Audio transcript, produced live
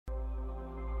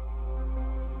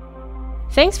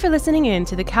Thanks for listening in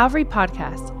to the Calvary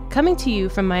Podcast, coming to you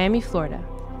from Miami, Florida.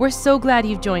 We're so glad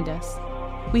you've joined us.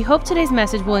 We hope today's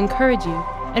message will encourage you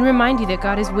and remind you that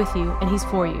God is with you and He's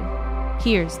for you.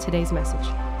 Here's today's message.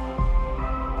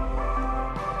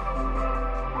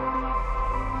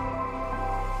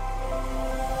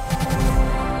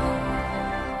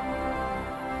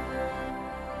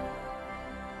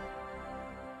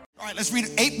 All right, let's read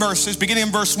 8 verses, beginning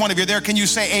in verse 1. If you're there, can you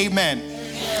say amen?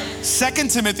 2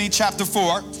 Timothy chapter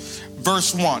 4,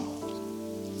 verse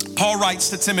 1. Paul writes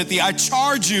to Timothy, I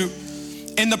charge you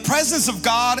in the presence of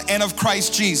God and of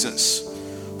Christ Jesus,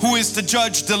 who is to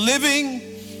judge the living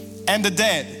and the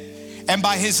dead, and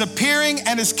by his appearing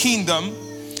and his kingdom,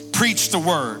 preach the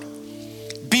word.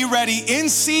 Be ready in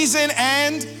season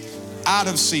and out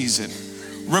of season.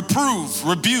 Reprove,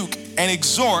 rebuke, and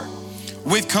exhort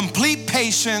with complete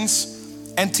patience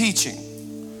and teaching.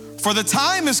 For the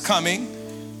time is coming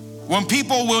when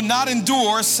people will not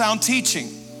endure sound teaching,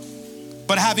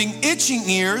 but having itching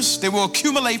ears, they will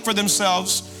accumulate for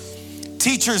themselves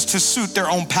teachers to suit their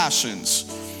own passions.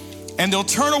 And they'll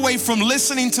turn away from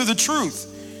listening to the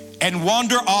truth and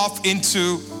wander off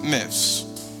into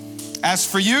myths. As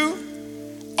for you,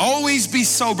 always be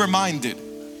sober-minded,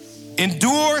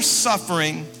 endure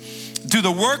suffering, do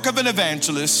the work of an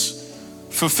evangelist,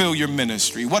 fulfill your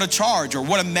ministry. What a charge, or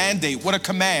what a mandate, what a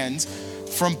command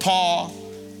from Paul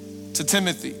to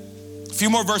Timothy. A few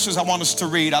more verses I want us to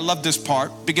read. I love this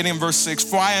part, beginning in verse 6.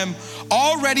 For I am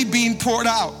already being poured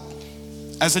out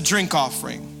as a drink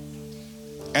offering,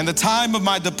 and the time of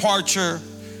my departure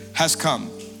has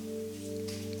come.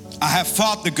 I have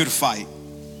fought the good fight.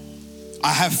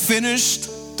 I have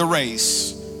finished the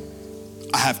race.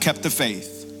 I have kept the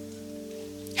faith.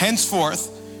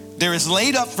 Henceforth, there is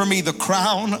laid up for me the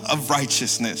crown of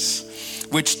righteousness,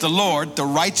 which the Lord, the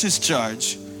righteous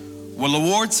judge, will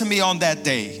award to me on that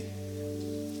day,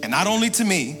 and not only to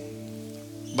me,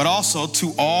 but also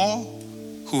to all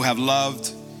who have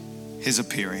loved his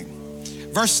appearing.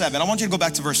 Verse 7, I want you to go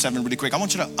back to verse 7 really quick. I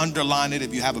want you to underline it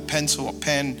if you have a pencil, a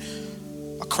pen,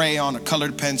 a crayon, a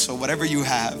colored pencil, whatever you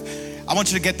have. I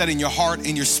want you to get that in your heart,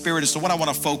 in your spirit, as to what I want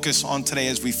to focus on today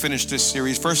as we finish this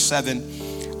series. Verse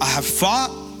 7, I have fought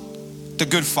the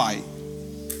good fight.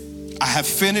 I have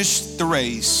finished the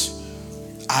race.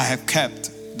 I have kept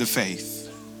the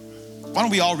faith. Why don't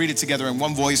we all read it together in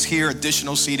one voice here,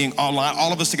 additional seating online,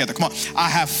 all of us together. Come on. I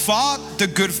have fought the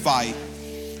good fight.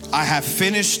 I have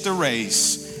finished the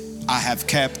race. I have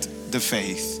kept the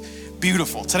faith.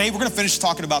 Beautiful. Today we're going to finish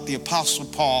talking about the Apostle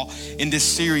Paul in this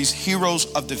series,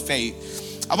 Heroes of the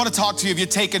Faith. I want to talk to you, if you're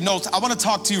taking notes, I want to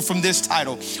talk to you from this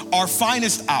title, Our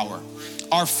Finest Hour.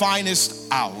 Our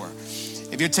Finest Hour.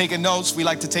 If you're taking notes, we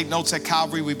like to take notes at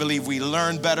Calvary. We believe we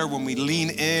learn better when we lean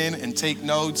in and take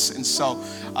notes. And so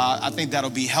I think that'll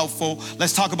be helpful.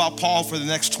 Let's talk about Paul for the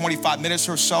next 25 minutes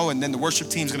or so, and then the worship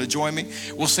team's gonna join me.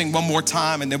 We'll sing one more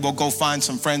time, and then we'll go find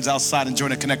some friends outside and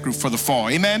join a connect group for the fall.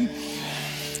 Amen?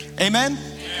 Amen?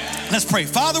 Let's pray.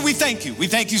 Father, we thank you. We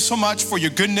thank you so much for your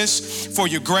goodness, for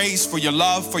your grace, for your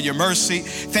love, for your mercy.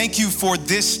 Thank you for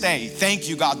this day. Thank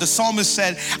you, God. The psalmist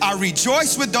said, I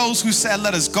rejoice with those who said,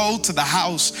 let us go to the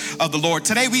house of the Lord.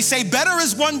 Today we say, better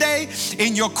is one day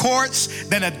in your courts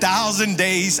than 1,000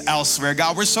 days elsewhere.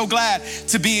 God, we're so glad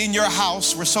to be in your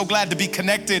house. We're so glad to be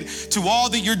connected to all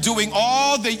that you're doing,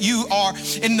 all that you are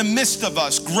in the midst of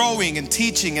us, growing and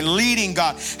teaching and leading.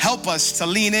 God, help us to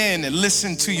lean in and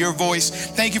listen to your voice.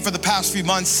 Thank you for the past few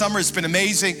months. Summer has been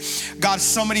amazing. God,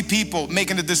 so many people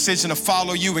making the decision to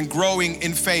follow you and growing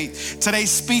in faith. Today,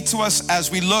 speak to us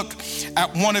as we look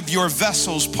at one of your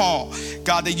vessels, Paul.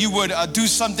 God, that you would do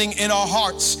something in our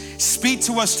hearts. Speak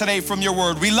to us today from your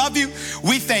word. We love you.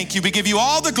 We thank you. We give you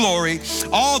all the glory,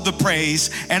 all the praise,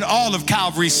 and all of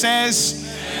Calvary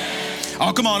says, amen.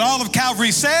 Oh, come on. All of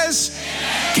Calvary says,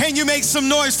 amen. Can you make some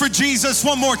noise for Jesus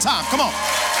one more time? Come on.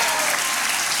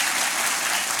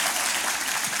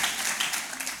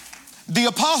 The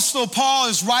Apostle Paul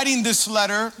is writing this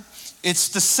letter. It's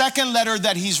the second letter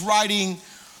that he's writing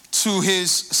to his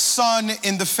son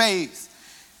in the faith.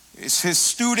 It's his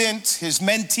student, his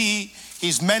mentee.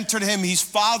 He's mentored him. He's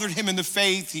fathered him in the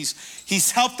faith.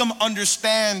 He's helped him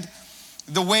understand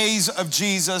the ways of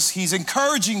Jesus. He's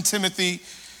encouraging Timothy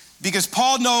because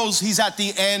Paul knows he's at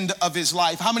the end of his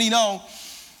life. How many know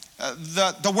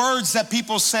the words that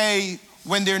people say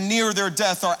when they're near their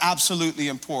death are absolutely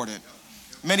important?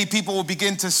 Many people will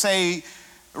begin to say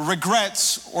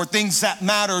regrets or things that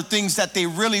matter, things that they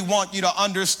really want you to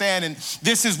understand. And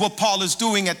this is what Paul is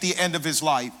doing at the end of his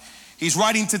life. He's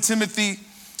writing to Timothy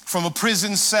from a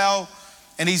prison cell,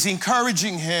 and he's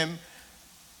encouraging him.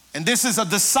 And this is a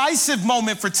decisive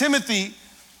moment for Timothy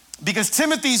because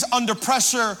Timothy's under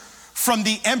pressure from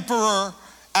the emperor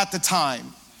at the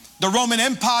time. The Roman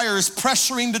Empire is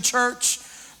pressuring the church.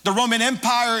 The Roman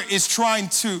Empire is trying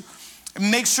to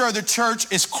make sure the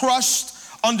church is crushed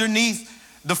underneath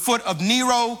the foot of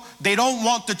Nero. They don't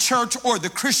want the church or the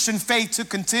Christian faith to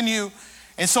continue.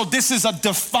 And so this is a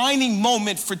defining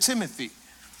moment for Timothy.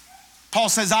 Paul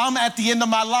says, I'm at the end of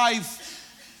my life.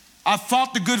 I've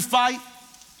fought the good fight.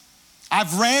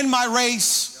 I've ran my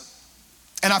race,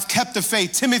 and I've kept the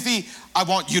faith. Timothy, I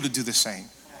want you to do the same.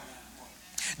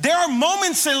 There are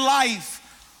moments in life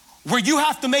where you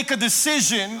have to make a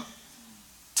decision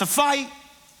to fight,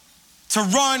 to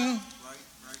run,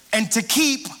 and to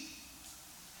keep,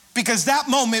 because that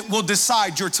moment will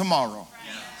decide your tomorrow.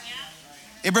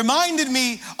 It reminded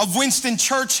me of Winston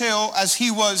Churchill as he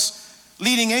was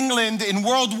leading England in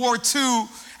World War II,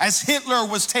 as Hitler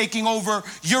was taking over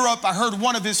Europe. I heard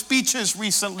one of his speeches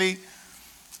recently,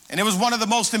 and it was one of the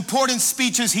most important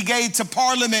speeches he gave to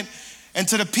Parliament and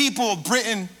to the people of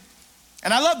Britain.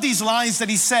 And I love these lines that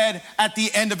he said at the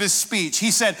end of his speech.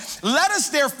 He said, let us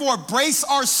therefore brace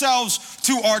ourselves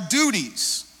to our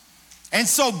duties, and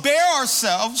so bear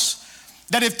ourselves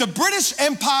that if the British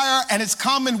Empire and its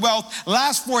Commonwealth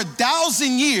last for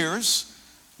 1,000 years,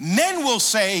 men will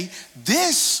say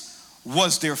this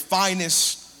was their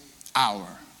finest hour.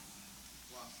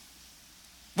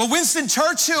 What Winston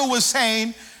Churchill was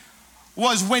saying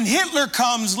was, when Hitler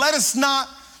comes, let us not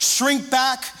shrink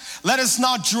back, let us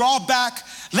not draw back,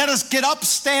 let us get up,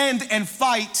 stand, and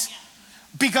fight.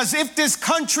 Because if this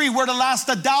country were to last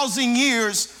 1,000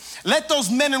 years, let those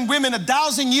men and women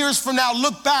 1,000 years from now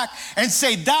look back and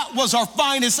say that was our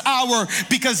finest hour,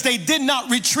 because they did not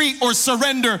retreat or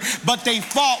surrender, but they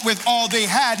fought with all they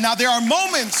had. Now there are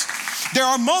moments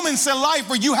in life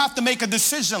where you have to make a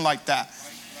decision like that,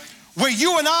 where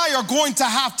you and I are going to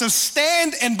have to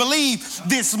stand and believe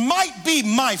this might be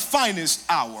my finest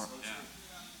hour.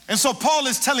 And so Paul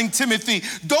is telling Timothy,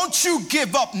 don't you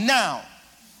give up now.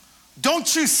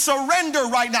 Don't you surrender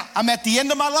right now. I'm at the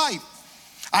end of my life.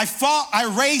 I fought,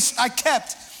 I raced, I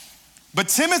kept. But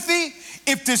Timothy,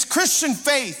 if this Christian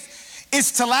faith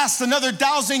is to last another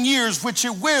 1,000 years, which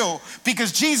it will,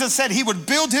 because Jesus said he would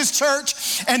build his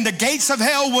church and the gates of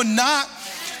hell would not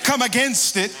come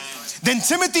against it, then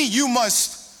Timothy, you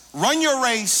must run your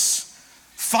race,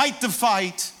 fight the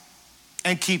fight,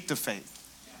 and keep the faith.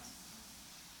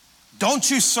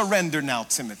 Don't you surrender now,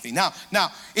 Timothy. Now,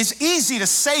 it's easy to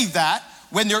say that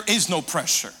when there is no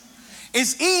pressure.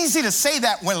 It's easy to say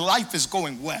that when life is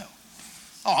going well.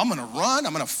 Oh, I'm gonna run,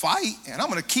 I'm gonna fight, and I'm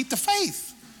gonna keep the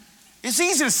faith. It's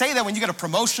easy to say that when you get a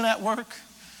promotion at work.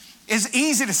 It's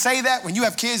easy to say that when you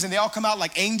have kids and they all come out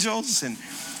like angels. And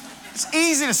it's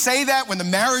easy to say that when the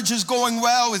marriage is going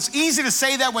well. It's easy to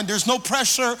say that when there's no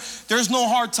pressure, there's no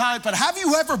hard time. But have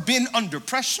you ever been under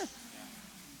pressure?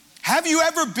 Have you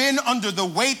ever been under the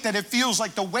weight that it feels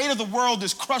like the weight of the world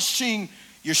is crushing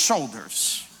your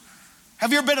shoulders?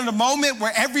 Have you ever been in a moment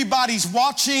where everybody's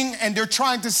watching and they're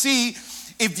trying to see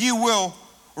if you will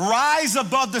rise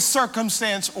above the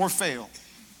circumstance or fail?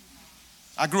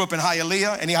 I grew up in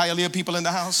Hialeah. Any Hialeah people in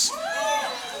the house? A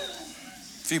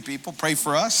few people, pray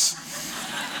for us.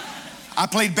 I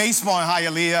played baseball in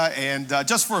Hialeah, and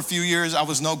just for a few years, I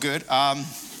was no good.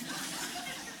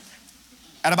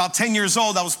 At about 10 years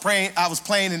old, I was playing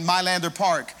in Mylander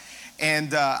Park,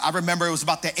 and I remember it was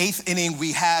about the 8th inning.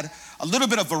 We had a little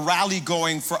bit of a rally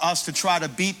going for us to try to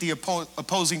beat the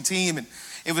opposing team, and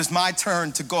it was my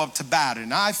turn to go up to bat,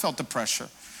 and I felt the pressure.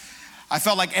 I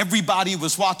felt like everybody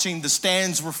was watching. The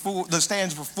stands were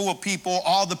full of people.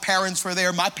 All the parents were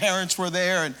there. My parents were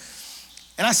there, and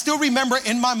I still remember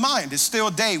in my mind, it's still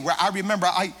a day where I remember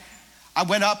I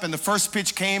went up and the first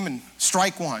pitch came and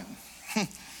strike one.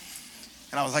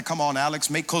 And I was like, come on, Alex,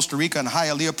 make Costa Rica and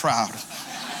Hialeah proud.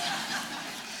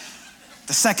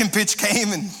 The second pitch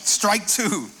came and strike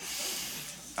two.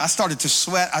 I started to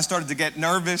sweat. I started to get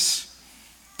nervous.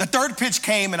 The third pitch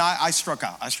came and I struck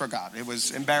out. It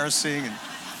was embarrassing. And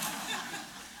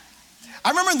I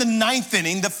remember in the 9th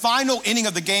inning, the final inning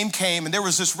of the game came, and there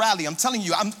was this rally. I'm telling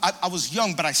you, I was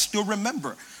young, but I still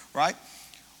remember, right?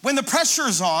 When the pressure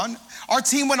is on, our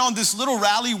team went on this little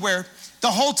rally where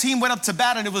the whole team went up to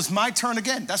bat, and it was my turn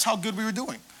again. That's how good we were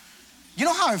doing. You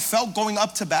know how I felt going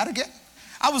up to bat again?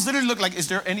 I was literally looking like, is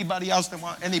there anybody else that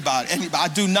want anybody? I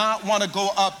do not want to go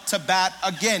up to bat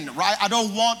again, right? I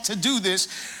don't want to do this,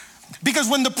 because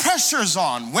when the pressure's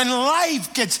on, when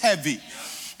life gets heavy,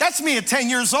 that's me at 10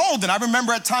 years old. And I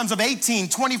remember at times of 18,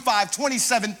 25,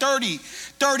 27, 30,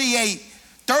 38,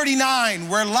 39,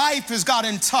 where life has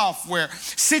gotten tough, where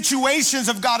situations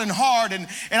have gotten hard, and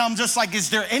I'm just like, is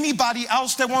there anybody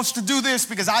else that wants to do this?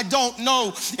 Because I don't know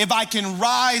if I can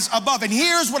rise above. And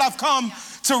here's what I've come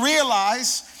to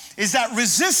realize is that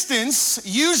resistance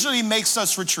usually makes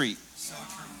us retreat.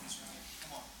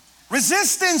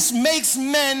 Resistance makes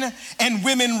men and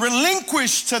women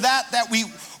relinquish to that we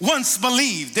once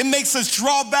believed. It makes us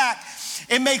draw back.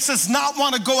 It makes us not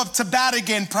want to go up to bat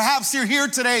again. Perhaps you're here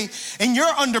today and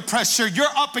you're under pressure.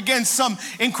 You're up against some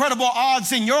incredible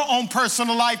odds in your own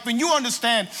personal life, and you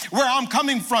understand where I'm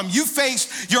coming from. You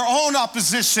face your own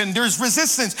opposition. There's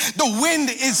resistance. The wind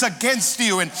is against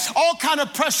you, and all kind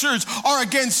of pressures are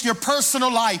against your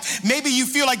personal life. Maybe you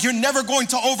feel like you're never going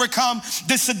to overcome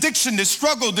this addiction, this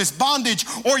struggle, this bondage,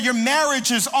 or your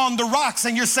marriage is on the rocks,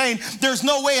 and you're saying, there's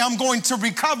no way I'm going to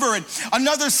recover. And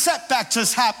another setback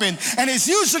just happened, and it's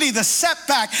usually the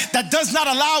setback that does not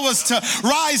allow us to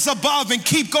rise above and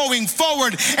keep going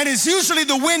forward. And it's usually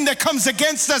the wind that comes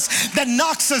against us that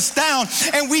knocks us down,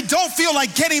 and we don't feel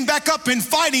like getting back up and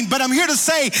fighting. But I'm here to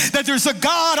say that there's a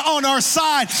God on our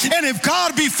side, and if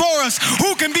God be for us,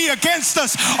 who can be against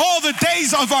us all the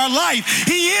days of our life?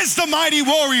 He is the mighty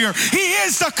warrior. He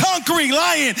is the conquering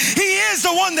lion. He is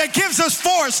the one that gives us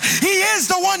force. He is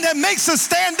the one that makes us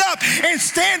stand up and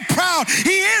stand proud.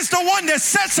 He is the one that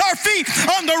sets our feet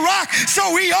on the rock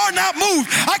so we are not moved.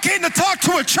 I came to talk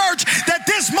to a church that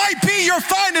this might be your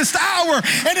finest hour,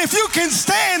 and if you can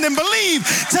stand and believe,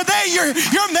 today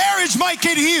your marriage might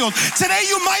get healed. Today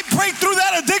you might break through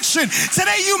that addiction.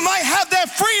 Today you might have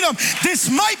that freedom.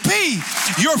 This might be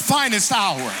your finest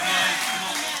hour.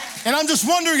 And I'm just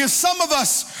wondering if some of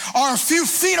us are a few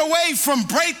feet away from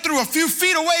breakthrough, a few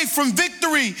feet away from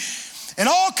victory. And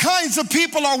all kinds of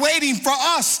people are waiting for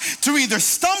us to either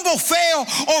stumble, fail,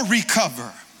 or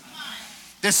recover.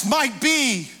 This might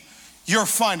be your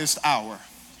finest hour.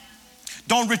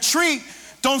 Don't retreat,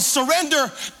 don't surrender,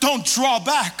 don't draw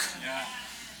back.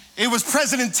 It was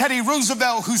President Teddy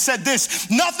Roosevelt who said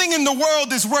this: nothing in the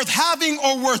world is worth having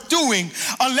or worth doing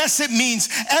unless it means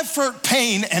effort,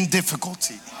 pain, and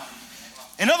difficulty.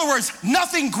 In other words,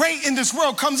 nothing great in this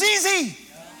world comes easy.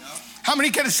 How many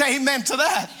can say amen to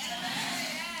that?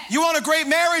 You want a great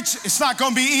marriage? It's not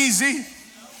going to be easy.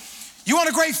 You want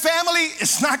a great family?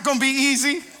 It's not going to be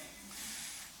easy.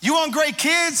 You want great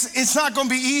kids? It's not going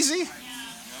to be easy.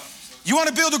 You want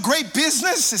to build a great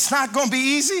business? It's not going to be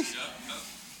easy.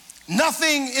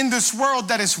 Nothing in this world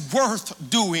that is worth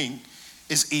doing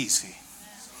is easy.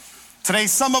 Today,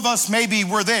 some of us, maybe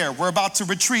we're there. We're about to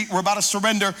retreat. We're about to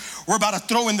surrender. We're about to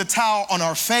throw in the towel on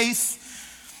our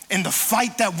faith, in the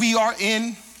fight that we are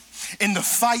in the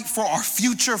fight for our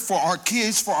future, for our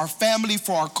kids, for our family,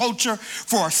 for our culture,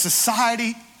 for our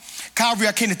society. Calvary,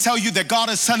 I came to tell you that God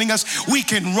is telling us we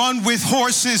can run with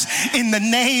horses in the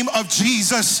name of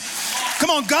Jesus. Come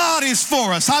on, God is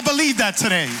for us. I believe that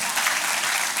today.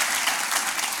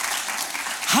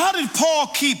 How did Paul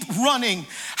keep running?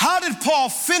 How did Paul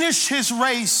finish his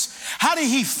race? How did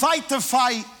he fight the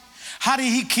fight? How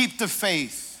did he keep the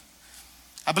faith?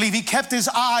 I believe he kept his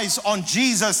eyes on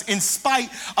Jesus in spite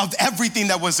of everything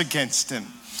that was against him.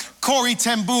 Corrie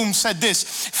ten Boom said this: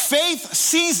 faith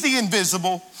sees the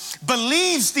invisible,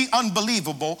 believes the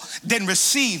unbelievable, then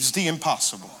receives the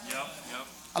impossible.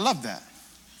 I love that.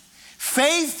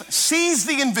 Faith sees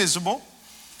the invisible,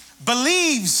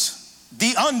 believes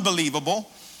the unbelievable,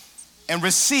 and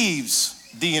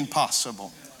receives the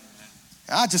impossible.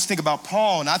 I just think about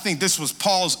Paul, and I think this was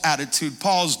Paul's attitude,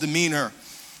 Paul's demeanor,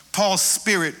 Paul's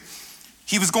spirit.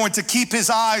 He was going to keep his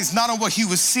eyes not on what he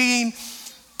was seeing,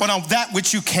 but on that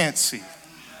which you can't see.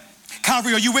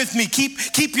 Calvary, are you with me?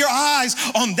 Keep your eyes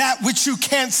on that which you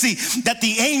can't see, that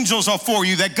the angels are for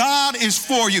you, that God is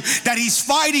for you, that he's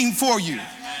fighting for you.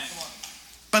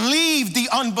 Believe the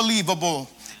unbelievable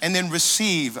and then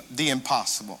receive the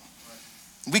impossible.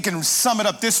 We can sum it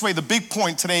up this way, the big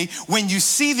point today: when you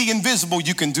see the invisible,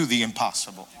 you can do the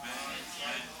impossible.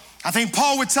 I think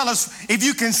Paul would tell us, if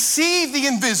you can see the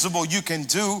invisible, you can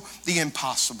do the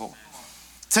impossible.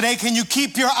 Today, can you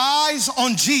keep your eyes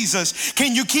on Jesus?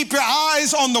 Can you keep your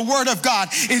eyes on the Word of God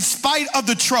in spite of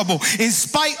the trouble, in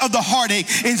spite of the heartache,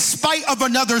 in spite of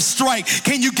another strike?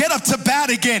 Can you get up to bat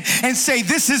again and say,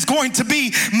 this is going to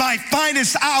be my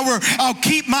finest hour? I'll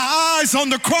keep my eyes on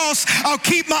the cross. I'll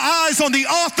keep my eyes on the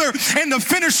author and the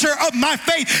finisher of my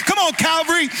faith. Come on,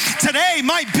 Calvary. Today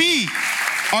might be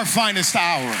our finest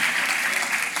hour.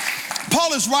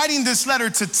 Paul is writing this letter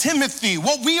to Timothy.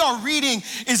 What we are reading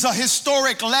is a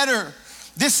historic letter.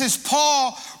 This is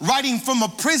Paul writing from a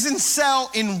prison cell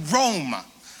in Rome.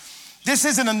 This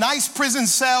isn't a nice prison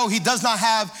cell. He does not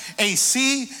have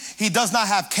AC. He does not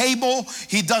have cable.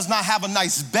 He does not have a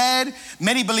nice bed.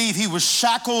 Many believe he was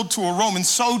shackled to a Roman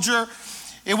soldier.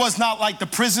 It was not like the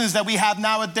prisons that we have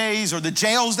nowadays or the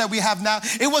jails that we have now.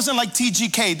 It wasn't like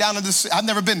TGK down in the, I've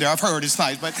never been there. I've heard it's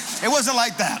nice, but it wasn't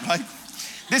like that. Like,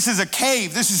 this is a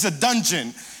cave. This is a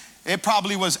dungeon. It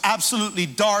probably was absolutely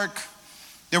dark.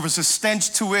 There was a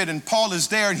stench to it, and Paul is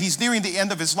there, and he's nearing the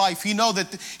end of his life. He knows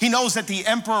that the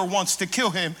emperor wants to kill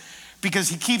him because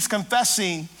he keeps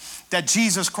confessing that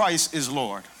Jesus Christ is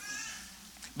Lord.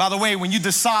 By the way, when you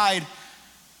decide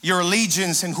your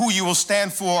allegiance and who you will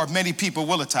stand for, many people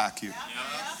will attack you.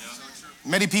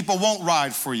 Many people won't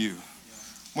ride for you.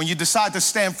 When you decide to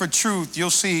stand for truth,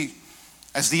 you'll see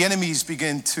as the enemies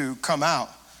begin to come out.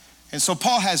 And so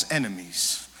Paul has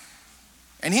enemies.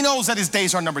 And he knows that his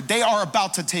days are numbered. They are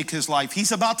about to take his life.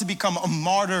 He's about to become a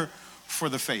martyr for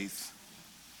the faith.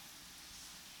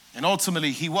 And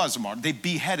ultimately, he was a martyr. They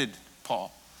beheaded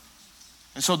Paul.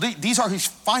 And so these are his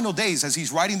final days as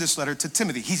he's writing this letter to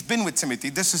Timothy. He's been with Timothy.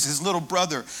 This is his little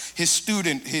brother, his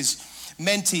student, his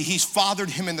mentee. He's fathered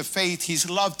him in the faith. He's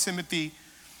loved Timothy.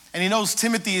 And he knows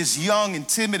Timothy is young and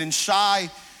timid and shy.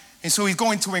 And so he's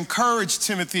going to encourage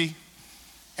Timothy.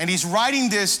 And he's writing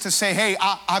this to say, hey,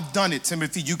 I've done it,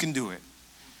 Timothy. You can do it.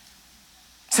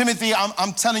 Timothy,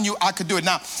 I'm telling you, I could do it.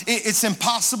 Now, it's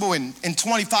impossible in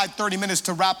 25, 30 minutes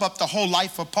to wrap up the whole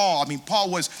life of Paul. I mean,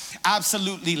 Paul was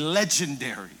absolutely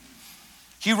legendary.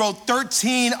 He wrote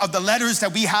 13 of the letters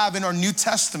that we have in our New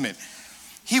Testament.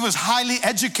 He was highly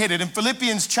educated. In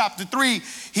Philippians chapter 3,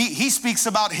 he speaks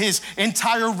about his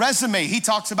entire resume. He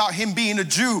talks about him being a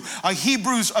Jew, a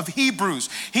Hebrews of Hebrews.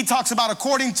 He talks about,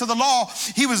 according to the law,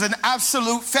 he was an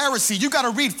absolute Pharisee. You got to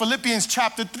read Philippians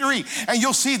chapter 3, and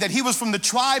you'll see that he was from the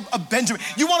tribe of Benjamin.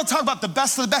 You want to talk about the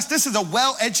best of the best? This is a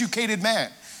well-educated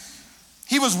man.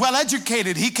 He was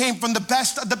well-educated. He came from the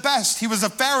best of the best. He was a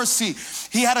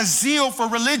Pharisee. He had a zeal for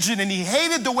religion, and he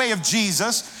hated the way of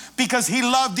Jesus because he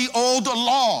loved the old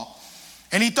law.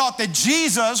 And he thought that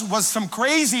Jesus was some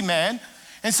crazy man,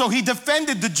 and so he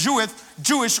defended the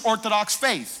Jewish Orthodox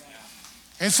faith.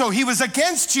 And so he was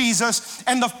against Jesus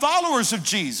and the followers of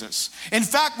Jesus. In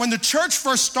fact, when the church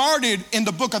first started in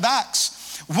the book of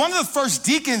Acts, one of the first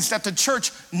deacons that the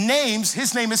church names,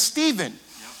 his name is Stephen.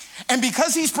 And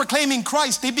because he's proclaiming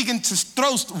Christ, they begin to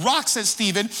throw rocks at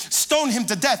Stephen, stone him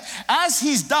to death. As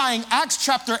he's dying, Acts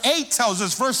chapter 8 tells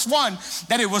us, verse 1,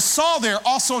 that it was Saul there,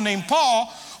 also named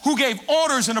Paul, who gave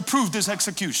orders and approved his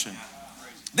execution.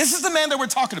 This is the man that we're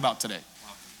talking about today.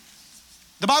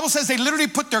 The Bible says they literally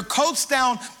put their coats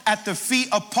down at the feet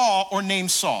of Paul, or named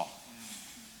Saul.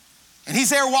 And he's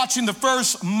there watching the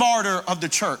first martyr of the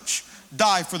church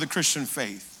die for the Christian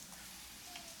faith.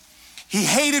 He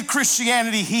hated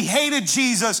Christianity. He hated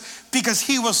Jesus because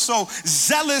he was so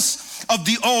zealous of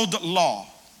the old law.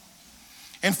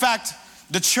 In fact,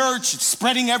 the church is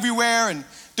spreading everywhere, and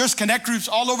there's connect groups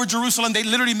all over Jerusalem. They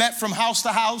literally met from house to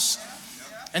house,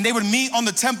 and they would meet on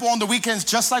the temple on the weekends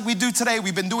just like we do today.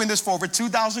 We've been doing this for over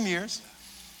 2,000 years.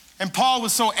 And Paul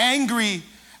was so angry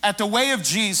at the way of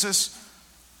Jesus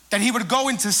that he would go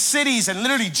into cities and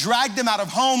literally drag them out of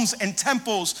homes and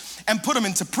temples and put them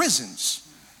into prisons.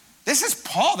 This is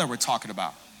Paul that we're talking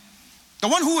about. The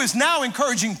one who is now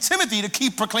encouraging Timothy to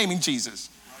keep proclaiming Jesus.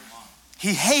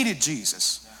 He hated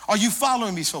Jesus. Are you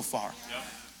following me so far? Yep.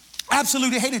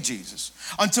 Absolutely hated Jesus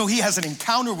until he has an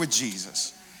encounter with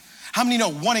Jesus. How many know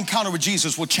one encounter with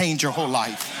Jesus will change your whole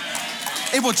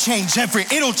life? It will change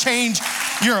it'll change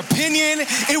your opinion.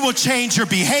 It will change your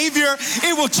behavior.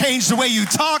 It will change the way you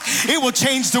talk. It will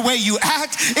change the way you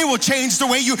act. It will change the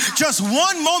way just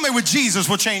one moment with Jesus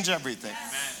will change everything.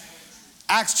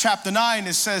 Acts chapter 9,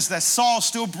 it says that Saul,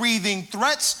 still breathing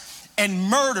threats and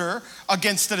murder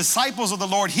against the disciples of the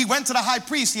Lord, he went to the high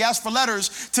priest. He asked for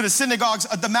letters to the synagogues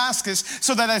of Damascus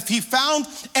so that if he found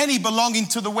any belonging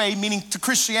to the way, meaning to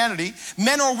Christianity,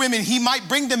 men or women, he might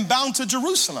bring them bound to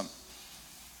Jerusalem.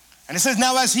 And it says,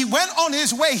 now as he went on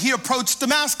his way, he approached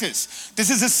Damascus. This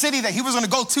is a city that he was going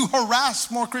to go to harass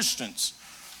more Christians.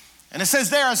 And it says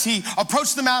there, as he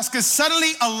approached Damascus,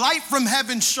 suddenly a light from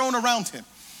heaven shone around him.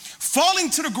 Falling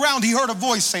to the ground, he heard a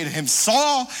voice say to him,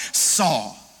 Saul,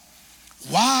 Saul,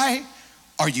 why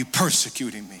are you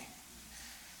persecuting me?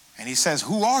 And he says,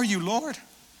 who are you, Lord?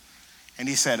 And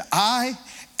he said, I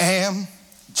am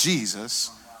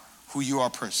Jesus, who you are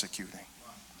persecuting.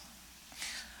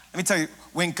 Let me tell you,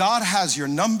 when God has your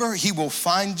number, he will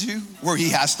find you where he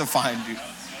has to find you.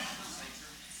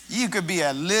 You could be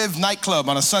at Live nightclub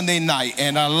on a Sunday night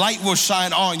and a light will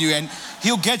shine on you and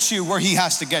he'll get you where he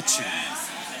has to get you.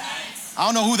 I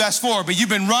don't know who that's for, but you've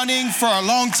been running for a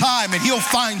long time and he'll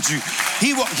find you.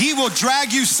 He will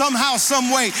drag you somehow,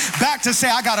 some way back to say,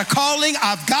 I got a calling,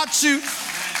 I've got you.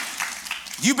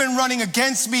 You've been running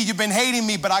against me, you've been hating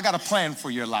me, but I got a plan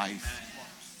for your life.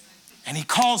 And he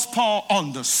calls Paul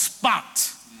on the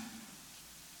spot.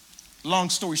 Long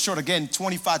story short, again,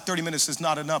 25, 30 minutes is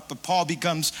not enough, but Paul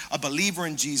becomes a believer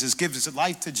in Jesus, gives his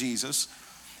life to Jesus,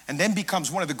 and then becomes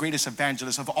one of the greatest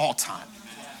evangelists of all time.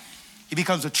 He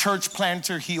becomes a church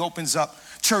planter. He opens up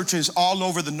churches all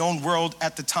over the known world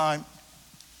at the time.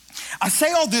 I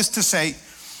say all this to say,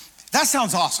 that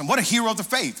sounds awesome. What a hero of the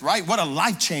faith, right? What a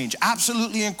life change.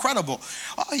 Absolutely incredible.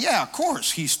 Yeah, of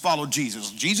course, he's followed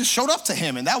Jesus. Jesus showed up to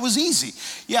him, and that was easy.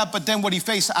 Yeah, but then what he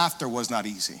faced after was not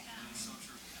easy.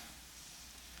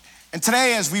 And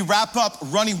today, as we wrap up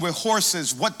running with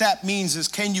horses, what that means is,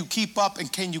 can you keep up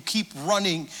and can you keep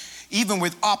running even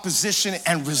with opposition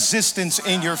and resistance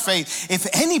in your faith? If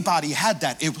anybody had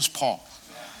that, it was Paul.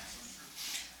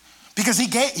 Because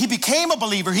he became a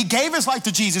believer. He gave his life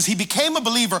to Jesus. He became a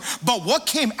believer. But what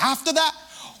came after that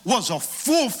was a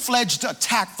full-fledged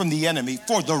attack from the enemy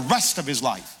for the rest of his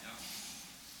life.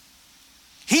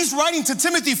 He's writing to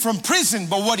Timothy from prison,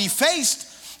 but what he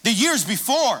faced the years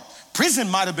before, prison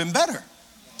might have been better.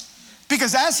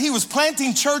 Because as he was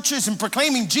planting churches and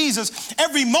proclaiming Jesus,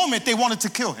 every moment they wanted to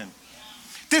kill him.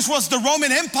 This was the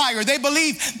Roman Empire. They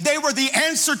believed they were the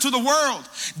answer to the world.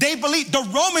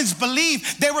 The Romans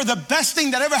believed they were the best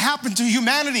thing that ever happened to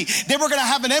humanity. They were going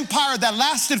to have an empire that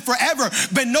lasted forever,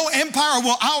 but no empire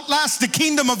will outlast the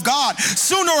kingdom of God.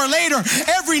 Sooner or later,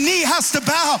 every knee has to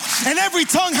bow and every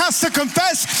tongue has to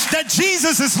confess that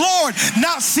Jesus is Lord.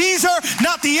 Not Caesar,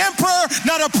 not the emperor,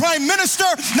 not a prime minister,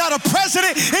 not a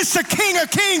president. It's the King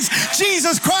of Kings,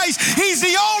 Jesus Christ. He's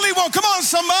the only one. Come on,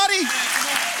 somebody.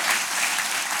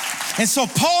 And so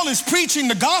Paul is preaching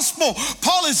the gospel.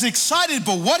 Paul is excited,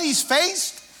 but what he's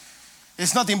faced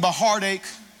is nothing but heartache.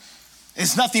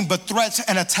 It's nothing but threats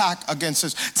and attack against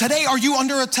us. Today, are you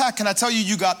under attack? Can I tell you,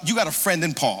 you got a friend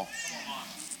in Paul.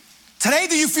 Today,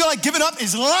 do you feel like giving up?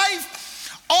 Is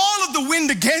life all of the wind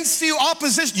against you,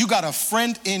 opposition? You got a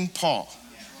friend in Paul.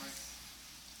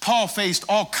 Paul faced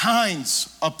all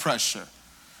kinds of pressure.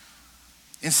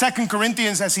 In 2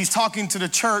 Corinthians, as he's talking to the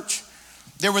church,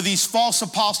 there were these false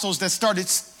apostles that started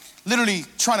literally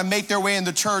trying to make their way in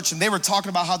the church, and they were talking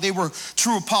about how they were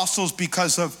true apostles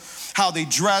because of how they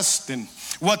dressed and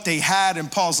what they had.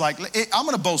 And Paul's like, I'm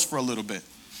going to boast for a little bit.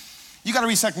 You got to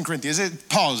read 2 Corinthians.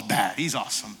 Paul is bad. He's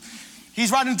awesome.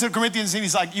 He's writing to the Corinthians, and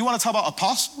he's like, you want to talk about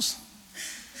apostles?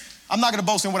 I'm not going to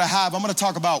boast in what I have. I'm going to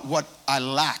talk about what I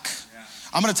lack.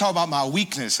 I'm going to talk about my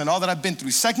weakness and all that I've been through.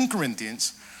 2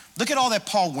 Corinthians, look at all that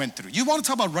Paul went through. You want to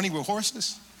talk about running with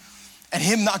horses? And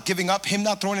him not giving up, him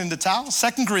not throwing in the towel?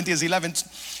 2 Corinthians 11,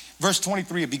 verse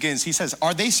 23, it begins. He says,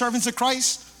 are they servants of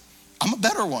Christ? I'm a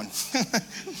better one.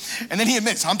 And then he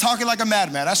admits, I'm talking like a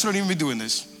madman. I shouldn't even be doing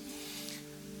this.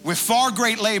 With far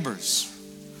great labors,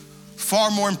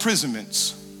 far more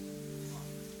imprisonments,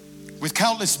 with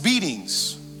countless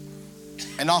beatings,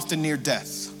 and often near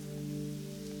death.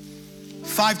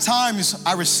 5 times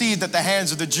I received at the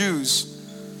hands of the Jews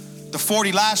the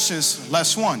 40 lashes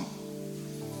less one.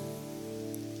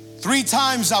 3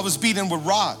 times I was beaten with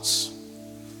rods.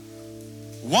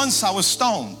 Once I was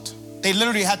stoned. They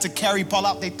literally had to carry Paul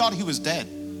out. They thought he was dead.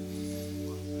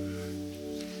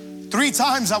 3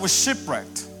 times I was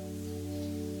shipwrecked.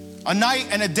 A night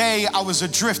and a day I was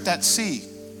adrift at sea.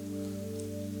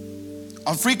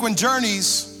 On frequent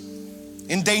journeys,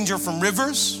 in danger from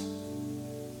rivers,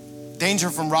 danger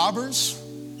from robbers,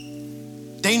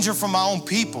 danger from my own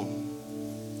people,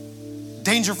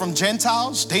 danger from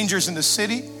Gentiles, dangers in the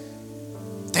city,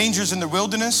 dangers in the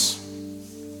wilderness,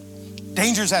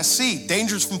 dangers at sea,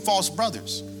 dangers from false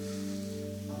brothers.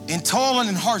 In toil and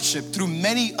in hardship, through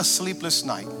many a sleepless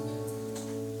night,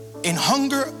 in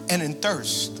hunger and in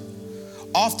thirst,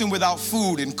 often without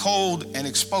food, in cold and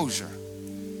exposure.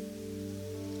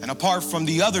 And apart from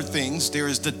the other things, there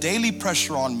is the daily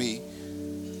pressure on me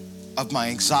of my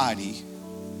anxiety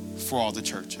for all the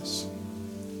churches.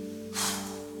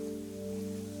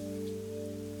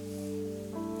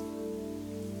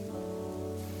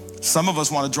 Some of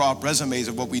us want to draw up resumes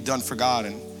of what we've done for God,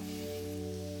 and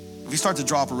if we start to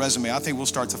draw up a resume, I think we'll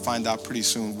start to find out pretty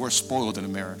soon we're spoiled in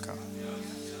America.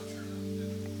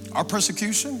 Our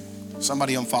persecution,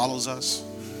 somebody unfollows us,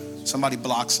 somebody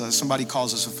blocks us, somebody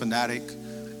calls us a fanatic.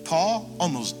 Paul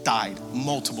almost died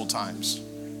multiple times.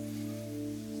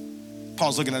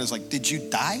 Paul's looking at us like, did you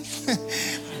die?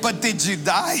 But did you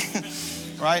die?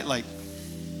 Right? Like,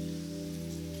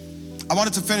 I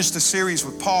wanted to finish the series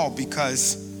with Paul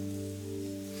because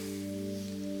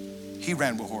he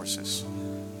ran with horses.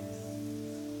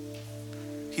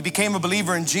 He became a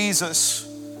believer in Jesus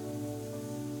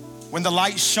when the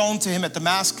light shone to him at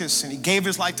Damascus and he gave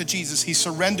his life to Jesus. He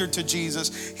surrendered to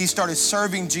Jesus. He started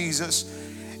serving Jesus.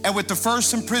 And with the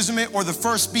first imprisonment or the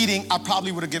first beating, I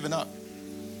probably would have given up.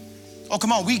 Oh,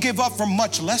 come on, we give up for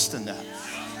much less than that.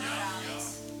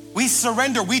 We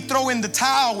surrender, we throw in the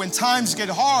towel when times get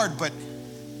hard, but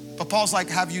Paul's like,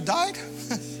 have you died?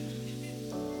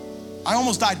 I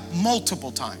almost died multiple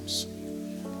times.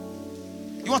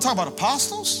 You want to talk about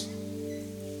apostles?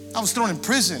 I was thrown in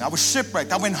prison. I was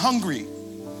shipwrecked. I went hungry.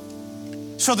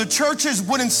 So the churches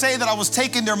wouldn't say that I was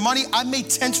taking their money. I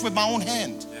made tents with my own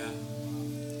hand.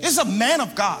 This is a man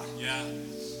of God.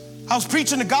 I was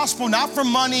preaching the gospel not for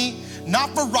money,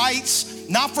 not for rights,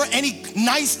 not for any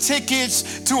nice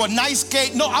tickets to a nice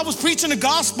gate. No, I was preaching the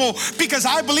gospel because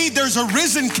I believe there's a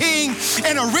risen king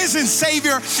and a risen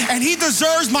savior, and he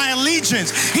deserves my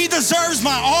allegiance. He deserves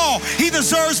my all. He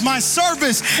deserves my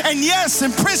service. And yes,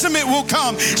 imprisonment will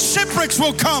come, shipwrecks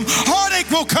will come, heartache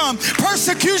will come,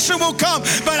 persecution will come,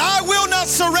 but I will not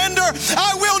surrender.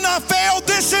 I will not fail.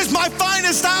 This is my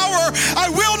finest hour. I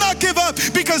will not give up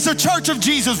because the church of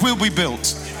Jesus will be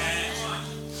built.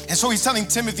 And so he's telling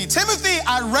Timothy, Timothy,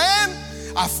 I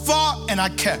ran, I fought, and I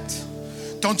kept.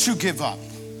 Don't you give up.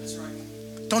 That's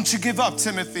right. Don't you give up,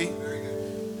 Timothy. Very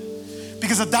good.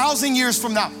 Because 1,000 years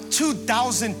from now,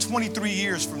 2023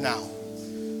 years from now,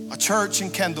 a church in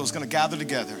Kendall is going to gather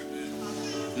together.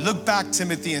 Look back,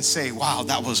 Timothy, and say, wow,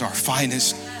 that was our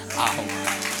finest hour.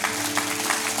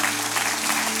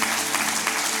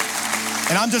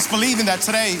 And I'm just believing that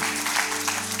today,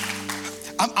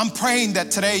 I'm praying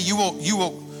that today you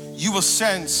will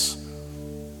sense,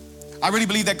 I really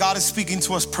believe that God is speaking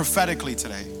to us prophetically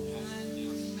today.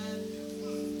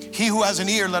 He who has an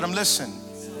ear, let him listen.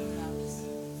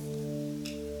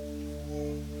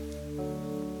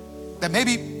 That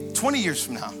maybe 20 years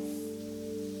from now,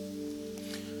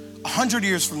 100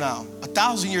 years from now,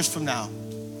 1,000 years from now,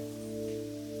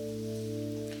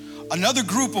 another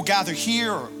group will gather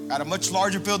here or at a much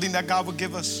larger building that God will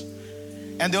give us,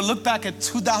 and they'll look back at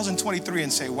 2023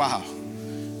 and say, wow,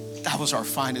 that was our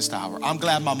finest hour. I'm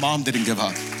glad my mom didn't give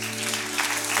up.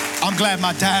 I'm glad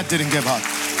my dad didn't give up.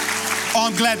 Oh,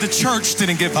 I'm glad the church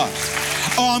didn't give up.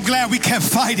 Oh, I'm glad we kept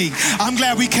fighting. I'm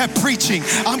glad we kept preaching.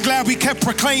 I'm glad we kept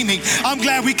proclaiming. I'm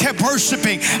glad we kept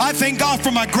worshiping. I thank God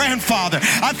for my grandfather.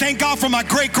 I thank God for my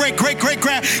great grand.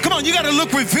 Come on, you got to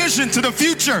look with vision to the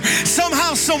future.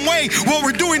 Somehow, some way, what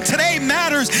we're doing today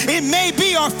matters. It may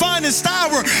be our finest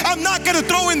hour. I'm not going to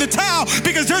throw in the towel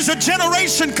because there's a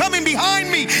generation coming behind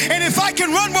me. And if I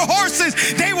can run with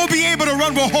horses, they will be able to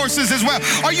run with horses as well.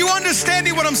 Are you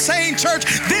understanding what I'm saying, church?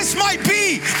 This might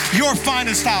be your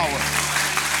finest hour.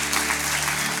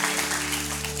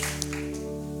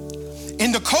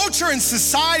 In the culture and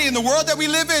society and the world that we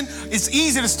live in, it's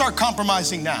easy to start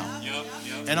compromising now.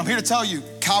 And I'm here to tell you,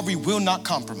 Calvary will not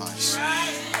compromise.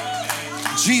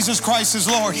 Jesus Christ is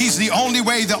Lord. He's the only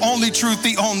way, the only truth,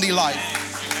 the only life.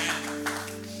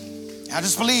 I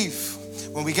just believe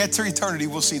when we get to eternity,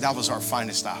 we'll see that was our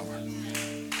finest hour.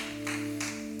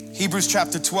 Hebrews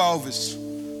chapter 12 is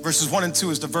verses 1 and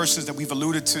 2 is the verses that we've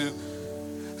alluded to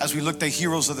as we looked at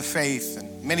heroes of the faith.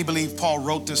 And many believe Paul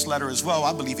wrote this letter as well.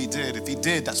 I believe he did. If he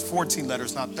did, that's 14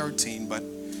 letters, not 13. But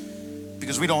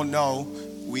because we don't know,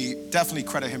 we definitely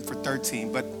credit him for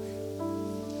 13. But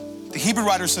the Hebrew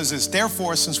writer says this,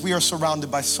 therefore, since we are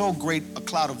surrounded by so great a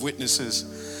cloud of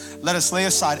witnesses, let us lay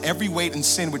aside every weight and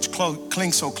sin which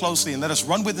clings so closely, and let us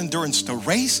run with endurance the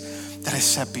race that is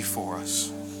set before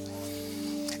us.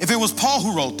 If it was Paul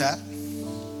who wrote that,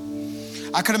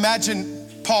 I could imagine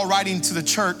Paul writing to the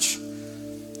church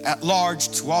at large,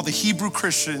 to all the Hebrew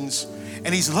Christians,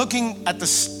 and he's looking at the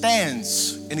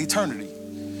stands in eternity.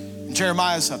 And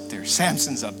Jeremiah's up there,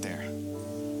 Samson's up there,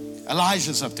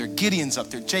 Elijah's up there, Gideon's up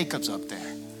there, Jacob's up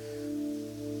there.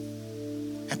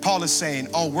 And Paul is saying,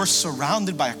 oh, we're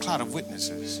surrounded by a cloud of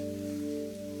witnesses.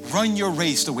 Run your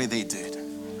race the way they did.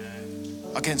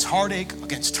 Against heartache,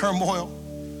 against turmoil,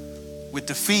 with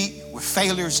defeat, with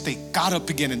failures, they got up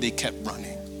again and they kept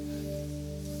running.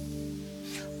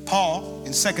 Paul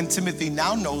in 2 Timothy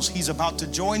now knows he's about to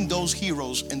join those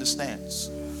heroes in the stands.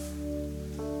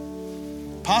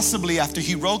 Possibly after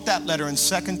he wrote that letter in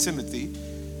 2 Timothy,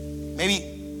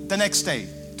 maybe the next day,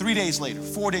 3 days later,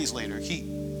 4 days later, he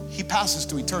passes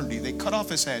to eternity. They cut off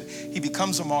his head, he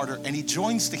becomes a martyr, and he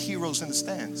joins the heroes in the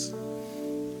stands.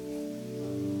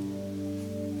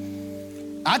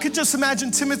 I could just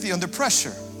imagine Timothy under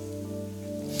pressure.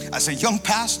 As a young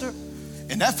pastor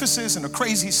in Ephesus, in a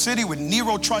crazy city with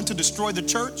Nero trying to destroy the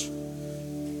church,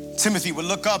 Timothy would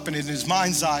look up and in his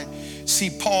mind's eye see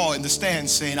Paul in the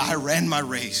stands saying, I ran my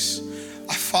race.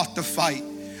 I fought the fight.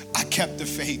 I kept the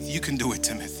faith. You can do it,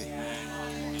 Timothy.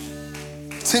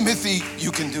 Timothy,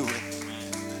 you can do it.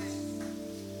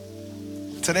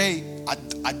 Today,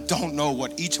 I don't know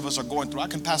what each of us are going through. I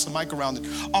can pass the mic around, and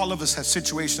all of us have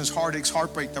situations, heartaches,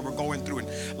 heartbreak that we're going through,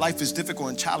 and life is difficult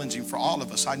and challenging for all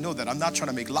of us. I know that. I'm not trying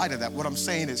to make light of that. What I'm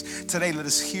saying is, today, let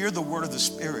us hear the word of the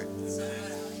Spirit.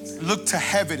 Look to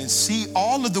heaven and see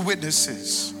all of the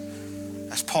witnesses.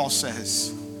 As Paul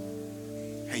says,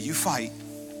 hey, you fight,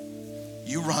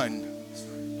 you run,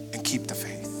 and keep the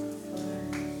faith.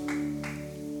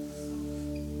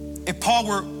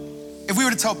 If we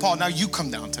were to tell Paul, now you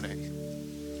come down today,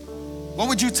 what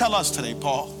would you tell us today,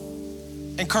 Paul?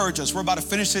 Encourage us. We're about to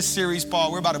finish this series,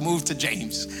 Paul. We're about to move to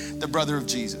James, the brother of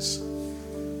Jesus.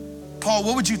 Paul,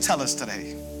 what would you tell us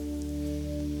today?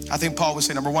 I think Paul would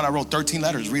say, number one, I wrote 13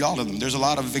 letters. Read all of them. There's a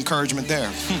lot of encouragement there.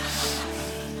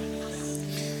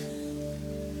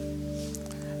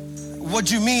 What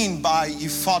do you mean by you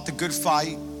fought the good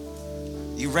fight,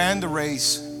 you ran the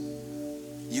race,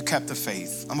 you kept the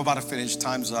faith? I'm about to finish.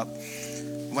 Time's up.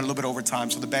 I went a little bit over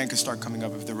time, so the band can start coming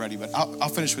up if they're ready. But I'll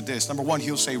finish with this. Number one,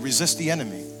 he'll say, resist the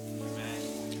enemy.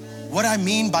 What I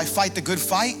mean by fight the good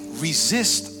fight,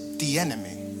 resist the enemy.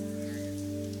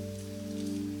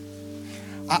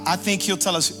 I think he'll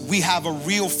tell us we have a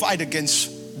real fight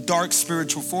against dark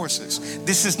spiritual forces.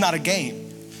 This is not a game.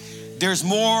 There's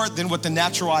more than what the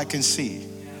natural eye can see.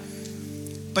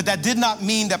 But that did not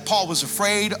mean that Paul was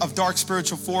afraid of dark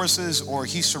spiritual forces or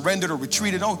he surrendered or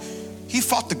retreated. No, he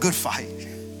fought the good fight.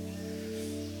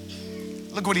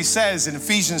 Look what he says in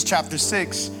Ephesians chapter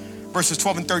 6, verses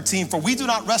 12 and 13. For we do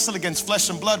not wrestle against flesh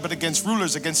and blood, but against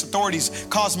rulers, against authorities,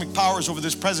 cosmic powers over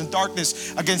this present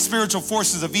darkness, against spiritual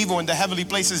forces of evil in the heavenly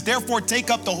places. Therefore, take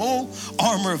up the whole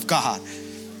armor of God,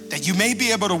 that you may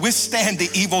be able to withstand the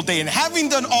evil day, and having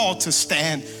done all, to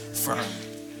stand firm.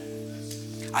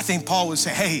 I think Paul would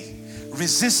say, hey,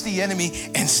 resist the enemy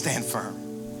and stand firm.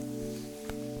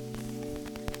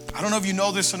 I don't know if you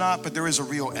know this or not, but there is a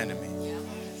real enemy.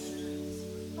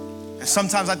 And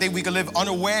sometimes I think we can live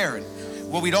unaware. And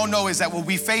what we don't know is that what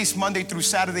we face Monday through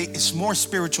Saturday is more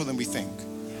spiritual than we think.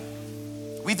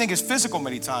 We think it's physical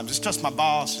many times. It's just my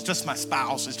boss, it's just my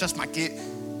spouse, it's just my kid.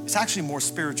 It's actually more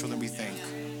spiritual than we think.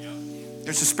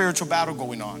 There's a spiritual battle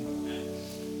going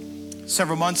on.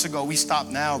 Several months ago, we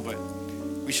stopped now, but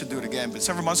we should do it again. But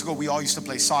several months ago, we all used to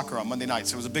play soccer on Monday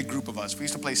nights. It was a big group of us. We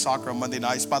used to play soccer on Monday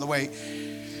nights. By the way,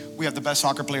 we have the best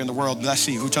soccer player in the world,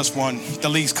 Messi, who just won the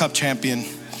League's Cup champion.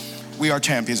 We are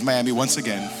champions, Miami, once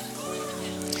again.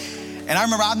 And I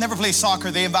remember I'd never played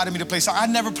soccer. They invited me to play soccer. I'd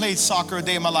never played soccer a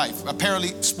day in my life. Apparently,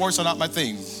 sports are not my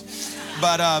thing.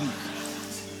 But,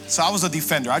 so I was a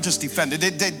defender. I just defended.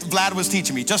 Vlad was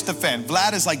teaching me, just defend.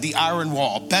 Vlad is like the iron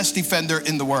wall, best defender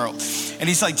in the world. And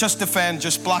he's like, just defend,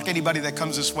 just block anybody that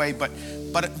comes this way. But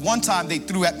at one time, they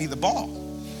threw at me the ball.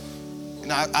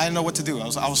 And I didn't know what to do. I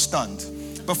was stunned.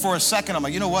 But for a second, I'm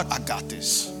like, you know what? I got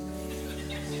this.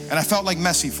 And I felt like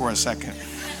Messi for a second.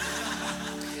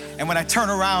 And when I turn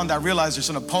around, I realize there's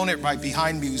an opponent right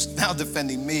behind me who's now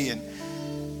defending me. And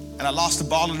I lost the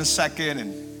ball in a second.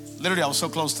 And literally, I was so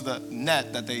close to the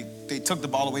net that they took the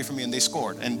ball away from me and they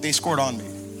scored. And they scored on me.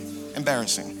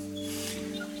 Embarrassing.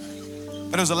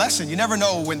 But it was a lesson. You never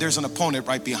know when there's an opponent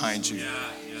right behind you.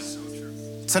 Yeah, so true.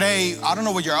 Today, I don't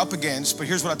know what you're up against, but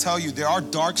here's what I tell you. There are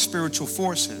dark spiritual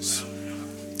forces.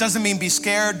 Doesn't mean be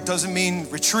scared, doesn't mean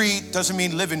retreat, doesn't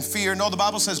mean live in fear. No, the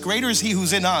Bible says greater is he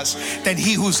who's in us than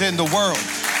he who's in the world.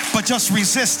 But just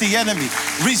resist the enemy.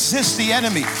 Resist the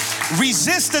enemy.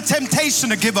 Resist the temptation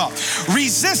to give up.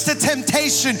 Resist the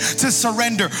temptation to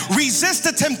surrender. Resist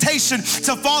the temptation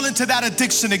to fall into that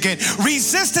addiction again.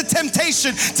 Resist the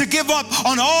temptation to give up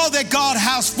on all that God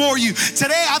has for you.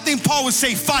 Today, I think Paul would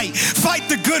say fight. Fight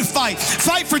the good fight.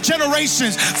 Fight for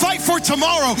generations. Fight for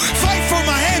tomorrow. Fight for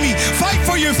Miami. Fight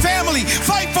for your family.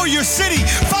 Fight for your city.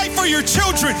 Fight for your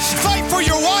children. Fight for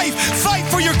your wife. Fight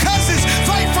for your cousins.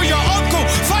 Fight for your uncle.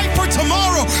 Fight for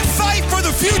tomorrow. Fight for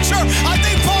the future. I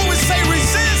think Paul would say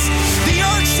resist the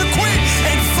urge to quit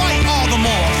and fight all the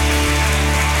more.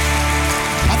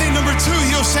 I think number two,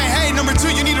 he'll say, hey, number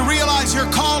two, you need to realize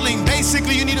your calling.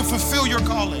 Basically, you need to fulfill your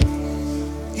calling.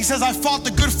 He says, I fought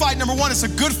the good fight. Number one, it's a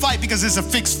good fight because it's a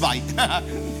fixed fight.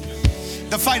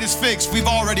 The fight is fixed. We've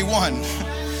already won.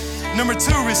 Number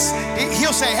two is,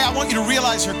 he'll say, hey, I want you to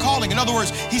realize your calling. In other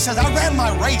words, he says, I ran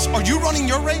my race. Are you running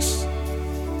your race?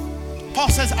 Paul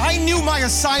says, I knew my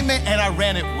assignment and I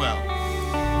ran it well.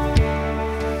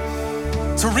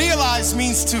 To realize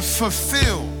means to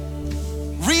fulfill.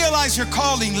 Realize your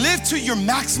calling. Live to your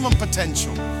maximum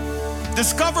potential.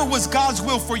 Discover what's God's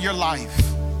will for your life.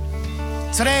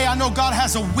 Today, I know God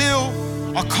has a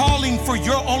will, a calling for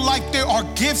your own life. There are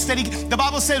gifts that the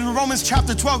Bible said in Romans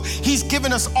chapter 12, he's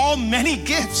given us all many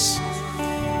gifts.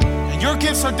 And your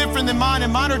gifts are different than mine,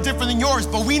 and mine are different than yours,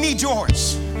 but we need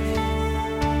yours.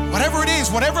 Whatever it is,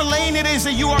 whatever lane it is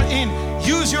that you are in,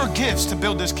 use your gifts to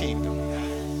build this kingdom.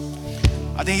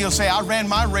 I think he'll say, I ran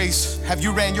my race. Have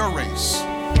you ran your race?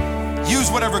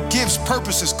 Use whatever gifts,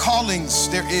 purposes, callings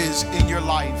there is in your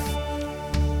life.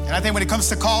 And I think when it comes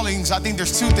to callings, I think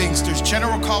there's two things. There's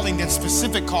general calling and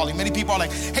specific calling. Many people are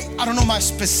like, hey, I don't know my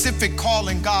specific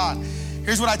calling, God.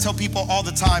 Here's what I tell people all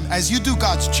the time. As you do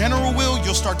God's general will,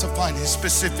 you'll start to find his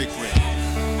specific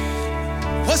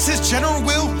will. What's his general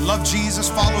will? Love Jesus,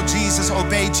 follow Jesus,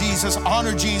 obey Jesus,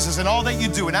 honor Jesus, and all that you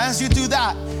do. And as you do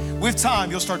that, with time,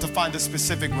 you'll start to find the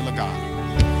specific will of God.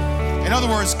 In other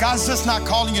words, God's just not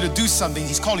calling you to do something,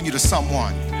 he's calling you to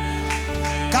someone.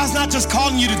 God's not just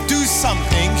calling you to do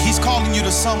something, he's calling you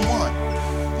to someone.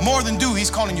 More than do, he's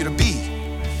calling you to be.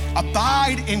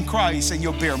 Abide in Christ and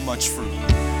you'll bear much fruit.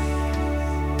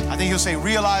 I think he'll say,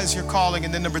 realize your calling.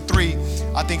 And then number 3,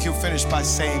 I think he'll finish by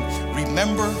saying,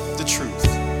 remember the truth.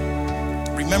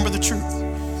 Remember the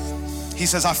truth. He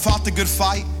says, I fought the good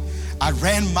fight. I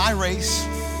ran my race.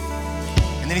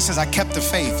 And then he says, I kept the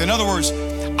faith. In other words,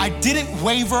 I didn't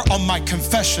waver on my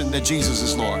confession that Jesus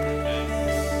is Lord.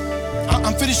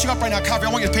 I'm finishing up right now, Calvary.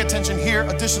 I want you to pay attention here.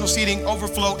 Additional seating,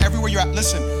 overflow, everywhere you're at.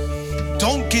 Listen,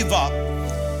 don't give up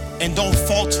and don't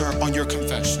falter on your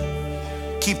confession.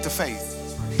 Keep the faith.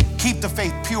 Keep the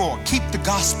faith pure. Keep the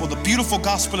gospel, the beautiful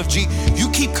gospel of Jesus. You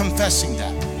keep confessing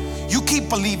that. You keep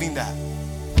believing that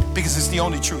because it's the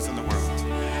only truth in the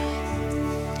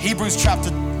world. Hebrews chapter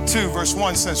 2 verse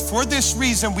 1 says, for this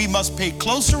reason we must pay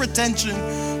closer attention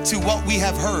to what we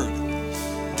have heard.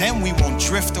 Then we won't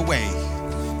drift away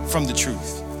from the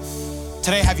truth.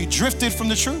 Today, have you drifted from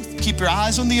the truth? Keep your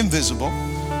eyes on the invisible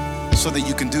so that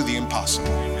you can do the impossible.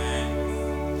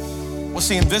 What's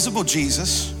the invisible?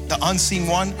 Jesus, the unseen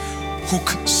one who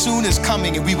soon is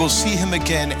coming, and we will see him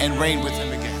again and reign with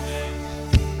him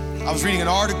again. I was reading an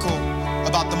article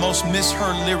about the most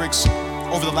misheard lyrics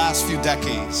over the last few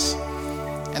decades.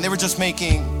 And they were just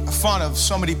making fun of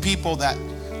so many people that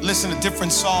listen to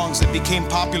different songs that became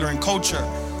popular in culture.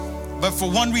 But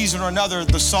for one reason or another,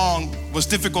 the song was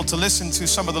difficult to listen to,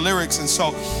 some of the lyrics. And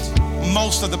so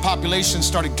most of the population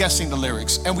started guessing the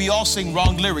lyrics. And we all sing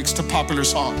wrong lyrics to popular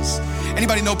songs.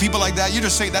 Anybody know people like that? You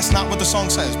just say, that's not what the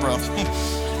song says, bro.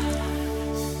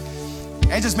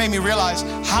 It just made me realize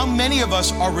how many of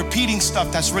us are repeating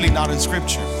stuff that's really not in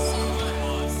scripture.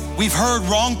 We've heard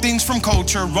wrong things from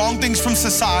culture, wrong things from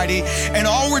society, and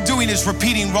all we're doing is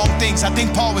repeating wrong things. I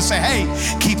think Paul would say, hey,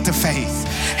 keep the faith.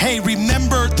 Hey,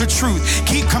 remember the truth.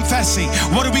 Keep confessing.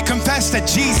 What do we confess? That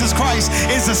Jesus Christ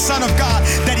is the Son of God,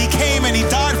 that he came and he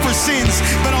died for sins,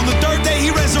 but on the third day he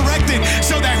resurrected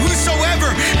so that whosoever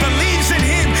believes in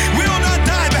him will not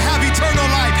die but have eternal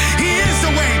life. He is the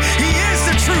way. He is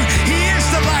the truth. He is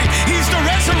the light. He's the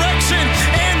resurrection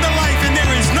and the life, and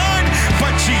there is none but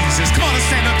Jesus. Come on, let's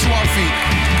stand up to our feet.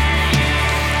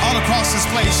 All across this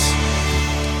place,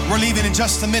 we're leaving in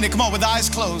just a minute. Come on, with eyes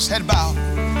closed, head bowed.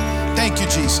 Thank you,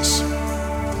 Jesus.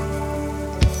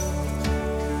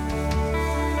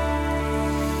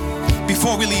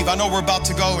 Before we leave, I know we're about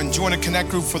to go and join a connect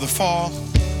group for the fall.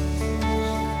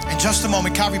 In just a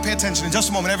moment, Calvary, pay attention. In just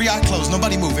a moment, every eye closed,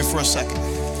 nobody moving for a second.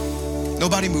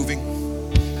 Nobody moving.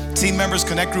 Team members,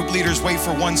 connect group leaders, wait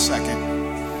for 1 second.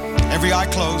 Every eye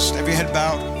closed, every head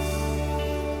bowed.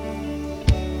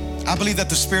 I believe that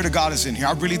the Spirit of God is in here.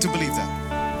 I really do believe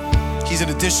that. He's in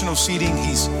additional seating.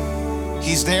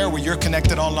 He's there where you're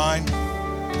connected online.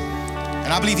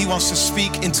 And I believe he wants to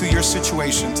speak into your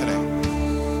situation today.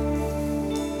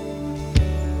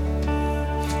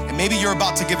 And maybe you're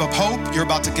about to give up hope. You're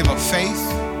about to give up faith.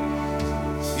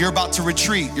 You're about to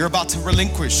retreat. You're about to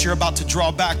relinquish. You're about to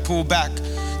draw back, pull back.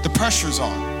 The pressure's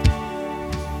on.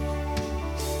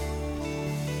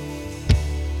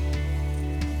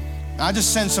 I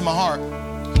just sense in my heart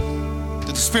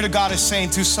that the Spirit of God is saying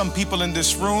to some people in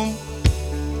this room,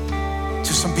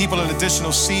 to some people in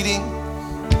additional seating,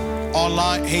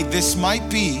 online, hey, this might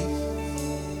be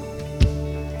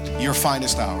your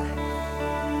finest hour.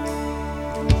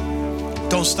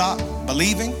 Don't stop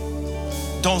believing.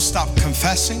 Don't stop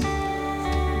confessing.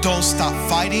 Don't stop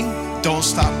fighting. Don't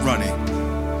stop running.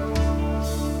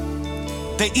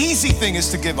 The easy thing is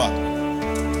to give up.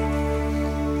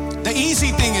 The easy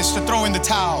thing is to throw in the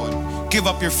towel and give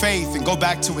up your faith and go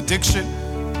back to addiction.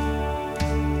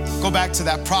 Go back to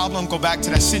that problem, go back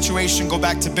to that situation, go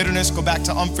back to bitterness, go back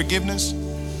to unforgiveness.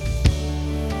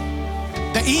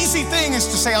 The easy thing is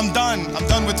to say, I'm done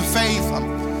with the faith.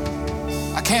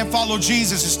 I can't follow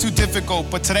Jesus, it's too difficult.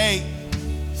 But today,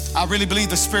 I really believe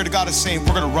the Spirit of God is saying,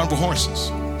 we're gonna run with horses.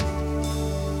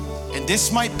 And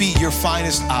this might be your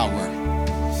finest hour.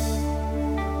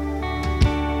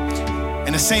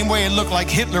 In the same way it looked like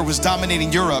Hitler was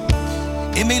dominating Europe,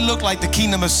 it may look like the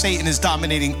kingdom of Satan is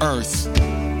dominating earth,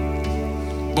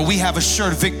 but we have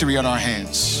assured victory on our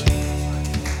hands.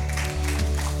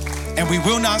 And we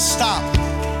will not stop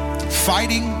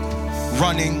fighting,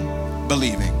 running,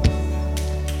 believing.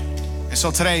 And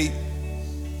so today,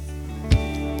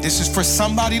 this is for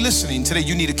somebody listening. Today,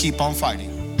 you need to keep on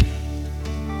fighting,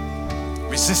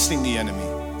 resisting the enemy.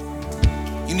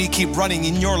 You need to keep running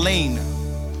in your lane,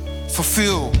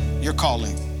 fulfill your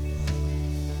calling.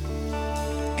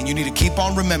 And you need to keep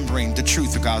on remembering the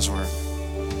truth of God's word.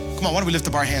 Come on, why don't we lift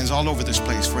up our hands all over this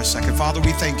place for a second. Father,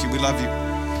 we thank you, we love you.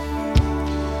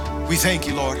 We thank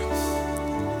you, Lord.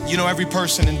 You know every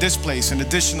person in this place and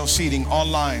additional seating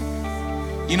online.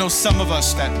 You know some of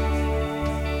us that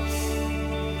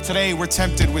today we're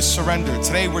tempted with surrender.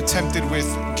 Today we're tempted with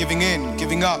giving in,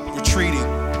 giving up, retreating.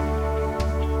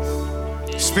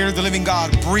 Spirit of the living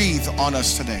God, breathe on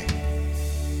us today.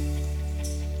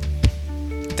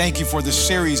 Thank you for this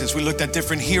series as we looked at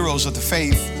different heroes of the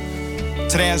faith.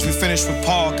 Today as we finish with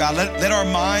Paul, God, let our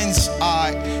mind's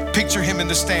eye picture him in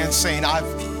the stands saying, I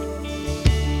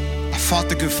fought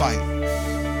the good fight.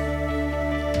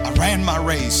 I ran my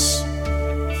race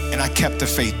and I kept the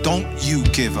faith. Don't you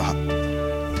give up.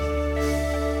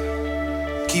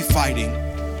 Keep fighting,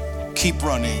 keep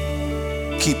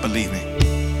running, keep believing.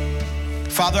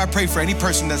 Father, I pray for any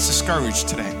person that's discouraged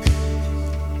today.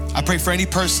 I pray for any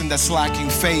person that's lacking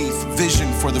faith, vision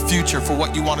for the future, for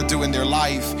what you want to do in their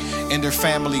life, in their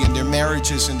family, in their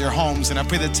marriages, in their homes. And I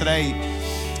pray that today,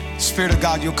 Spirit of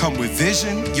God, you'll come with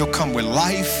vision, you'll come with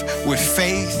life, with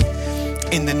faith.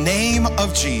 In the name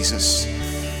of Jesus,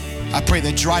 I pray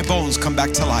that dry bones come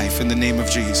back to life in the name of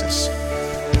Jesus.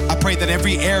 I pray that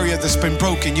every area that's been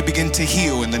broken, you begin to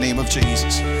heal in the name of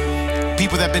Jesus.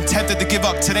 People that have been tempted to give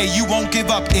up, today you won't give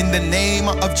up in the name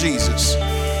of Jesus,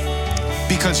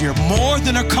 because you're more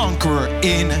than a conqueror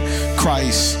in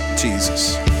Christ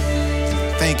Jesus.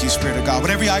 Thank you, Spirit of God.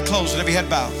 With every eye closed, with every head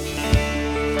bowed,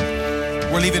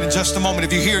 we're leaving in just a moment.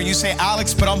 If you're here and you say,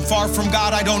 Alex, but I'm far from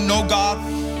God, I don't know God.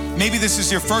 Maybe this is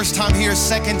your first time here,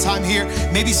 second time here.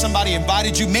 Maybe somebody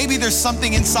invited you. Maybe there's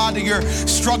something inside that you're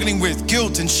struggling with,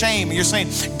 guilt and shame. And you're saying,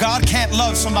 God can't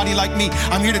love somebody like me.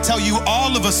 I'm here to tell you,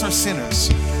 all of us are sinners.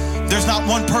 There's not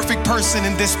one perfect person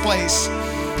in this place.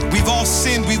 We've all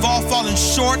sinned. We've all fallen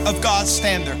short of God's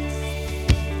standard.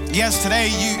 Yes, today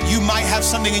you might have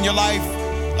something in your life,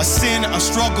 a sin, a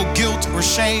struggle, guilt, or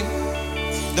shame.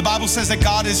 The Bible says that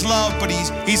God is love, but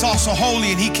he's also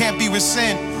holy and he can't be with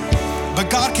sin. But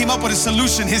God came up with a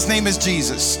solution. His name is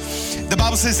Jesus. The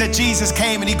Bible says that Jesus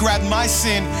came and he grabbed my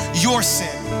sin, your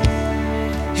sin.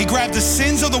 He grabbed the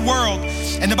sins of the world.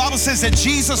 And the Bible says that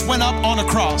Jesus went up on a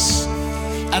cross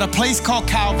at a place called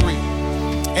Calvary.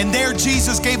 And there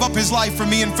Jesus gave up his life for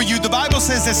me and for you. The Bible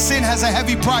says that sin has a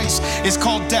heavy price. It's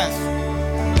called death.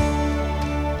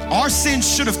 Our sin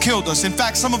should have killed us. In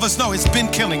fact, some of us know it's been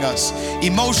killing us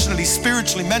emotionally,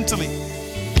 spiritually, mentally.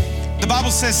 The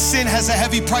Bible says sin has a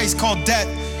heavy price called death.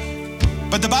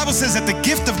 But the Bible says that the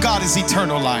gift of God is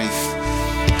eternal life.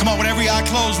 Come on, with every eye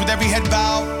closed, with every head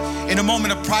bowed, in a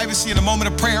moment of privacy, in a moment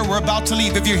of prayer, we're about to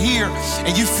leave. If you're here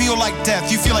and you feel like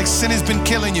death, you feel like sin has been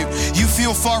killing you, you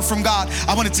feel far from God,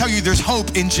 I want to tell you there's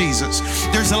hope in Jesus.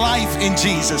 There's life in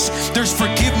Jesus. There's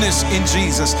forgiveness in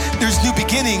Jesus. There's new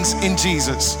beginnings in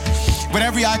Jesus. With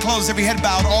every eye closed, every head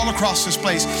bowed, all across this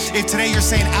place, if today you're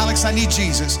saying, Alex, I need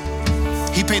Jesus.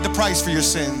 He paid the price for your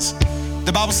sins.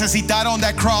 The Bible says he died on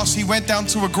that cross. He went down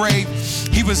to a grave.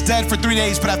 He was dead for 3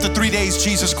 days, but after 3 days,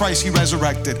 Jesus Christ, he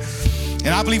resurrected.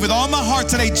 And I believe with all my heart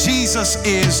today, Jesus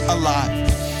is alive.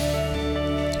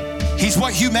 He's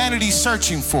what humanity's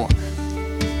searching for.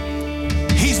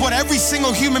 He's what every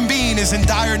single human being is in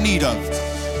dire need of.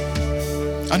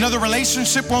 Another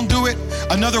relationship won't do it.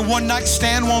 Another one-night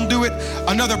stand won't do it.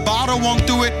 Another bottle won't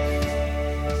do it.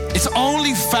 It's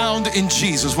only found in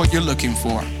Jesus what you're looking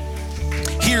for.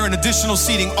 Here in additional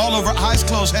seating, all over, eyes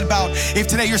closed, head bowed. If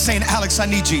today you're saying, Alex, I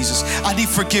need Jesus. I need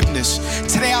forgiveness.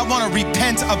 Today I want to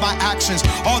repent of my actions.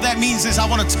 All that means is I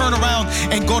want to turn around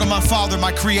and go to my Father,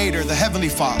 my Creator, the Heavenly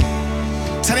Father.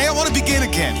 Today I want to begin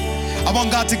again. I want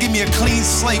God to give me a clean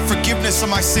slate, forgiveness of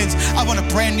my sins. I want a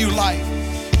brand new life.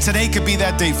 Today could be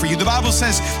that day for you. The Bible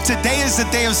says today is the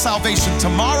day of salvation.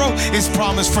 Tomorrow is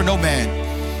promised for no man.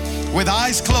 With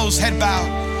eyes closed, head bowed,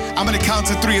 I I'm gonna count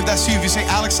to 3. If that's you, if you say,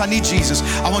 Alex, I need Jesus,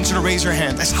 I want you to raise your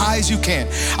hand as high as you can.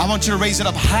 I want you to raise it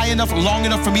up high enough, long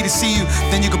enough for me to see you.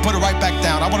 Then you can put it right back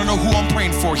down. I wanna know who I'm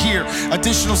praying for here.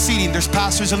 Additional seating, there's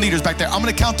pastors and leaders back there. I'm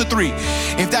gonna count to 3.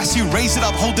 If that's you, raise it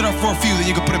up, hold it up for a few, then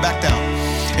you can put it back down.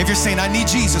 If you're saying, I need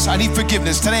Jesus, I need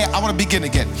forgiveness, today I wanna begin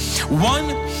again. 1,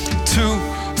 2,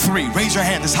 3. Raise your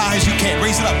hand as high as you can.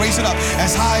 Raise it up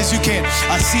as high as you can.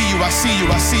 I see you, I see you,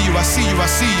 I see you, I see you, I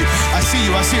see you, I see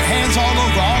you, I see your hands all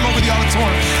over the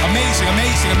auditorium. Amazing,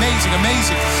 amazing, amazing,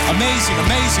 amazing, amazing,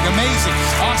 amazing, amazing.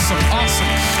 Awesome, awesome.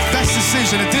 Best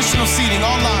decision, additional seating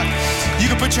online. You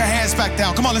can put your hands back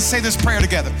down. Come on, let's say this prayer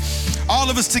together. All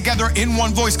of us together in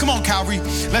one voice. Come on, Calvary.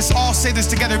 Let's all say this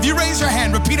together. If you raise your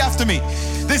hand, repeat after me.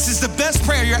 This is the best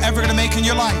prayer you're ever gonna make in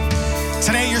your life.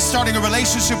 Today you're starting a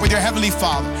relationship with your Heavenly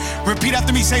Father. Repeat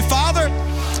after me. Say, Father,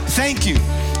 thank you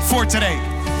for today.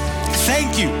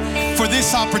 Thank you for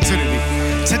this opportunity.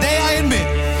 Today I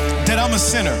admit that I'm a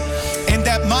sinner and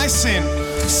that my sin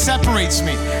separates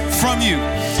me from you.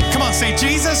 Come on, say,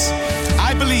 Jesus,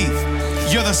 I believe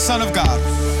you're the Son of God,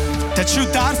 that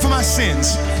you died for my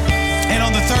sins, and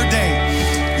on the 3rd day,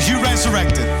 you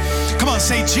resurrected. Come on,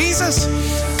 say, Jesus,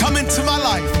 come into my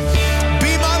life.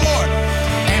 Be my Lord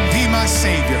and be my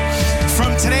Savior.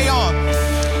 From today on,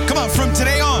 come on, from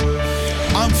today on,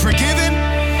 I'm forgiven,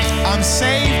 I'm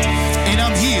saved, and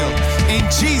I'm healed. In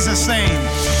Jesus' name,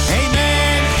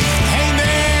 amen,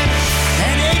 amen,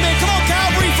 and amen. Come on,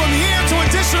 Calvary, from here to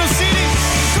additional seating.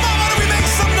 Come on, why don't we make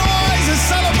some noise and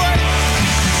celebrate?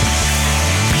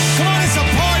 Come on, it's a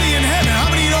party in heaven. How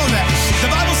many of you know that? The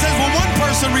Bible says when one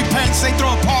person repents, they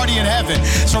throw a party in heaven.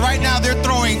 So right now they're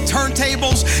throwing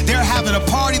turntables, they're having a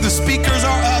party, the speakers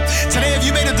are up. Today, if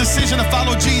you made a decision to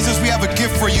follow Jesus, we have a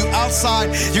gift for you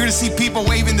outside. You're gonna see people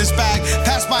waving this bag.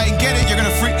 Pass by and get it. You're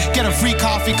gonna get a free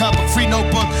coffee cup, a free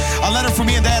notebook, a letter from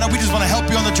me and Dad. We just wanna help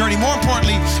you on the journey. More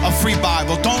importantly, a free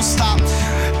Bible. Don't stop,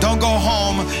 don't go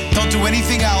home, don't do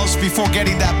anything else before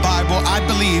getting that Bible. I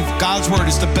believe God's word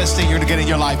is the best thing you're gonna get in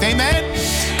your life. Amen?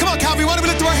 Come on, Calvary, why don't we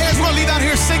lift our hands? We're gonna leave out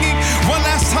here singing one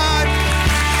last time.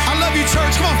 I love you,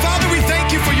 church. Come on, Father, we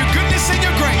thank you for your goodness and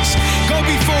your grace. Go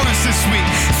before us this week.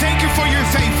 Thank you for your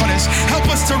faithfulness. Help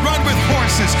us to run with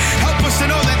horses. Help us to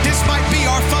know that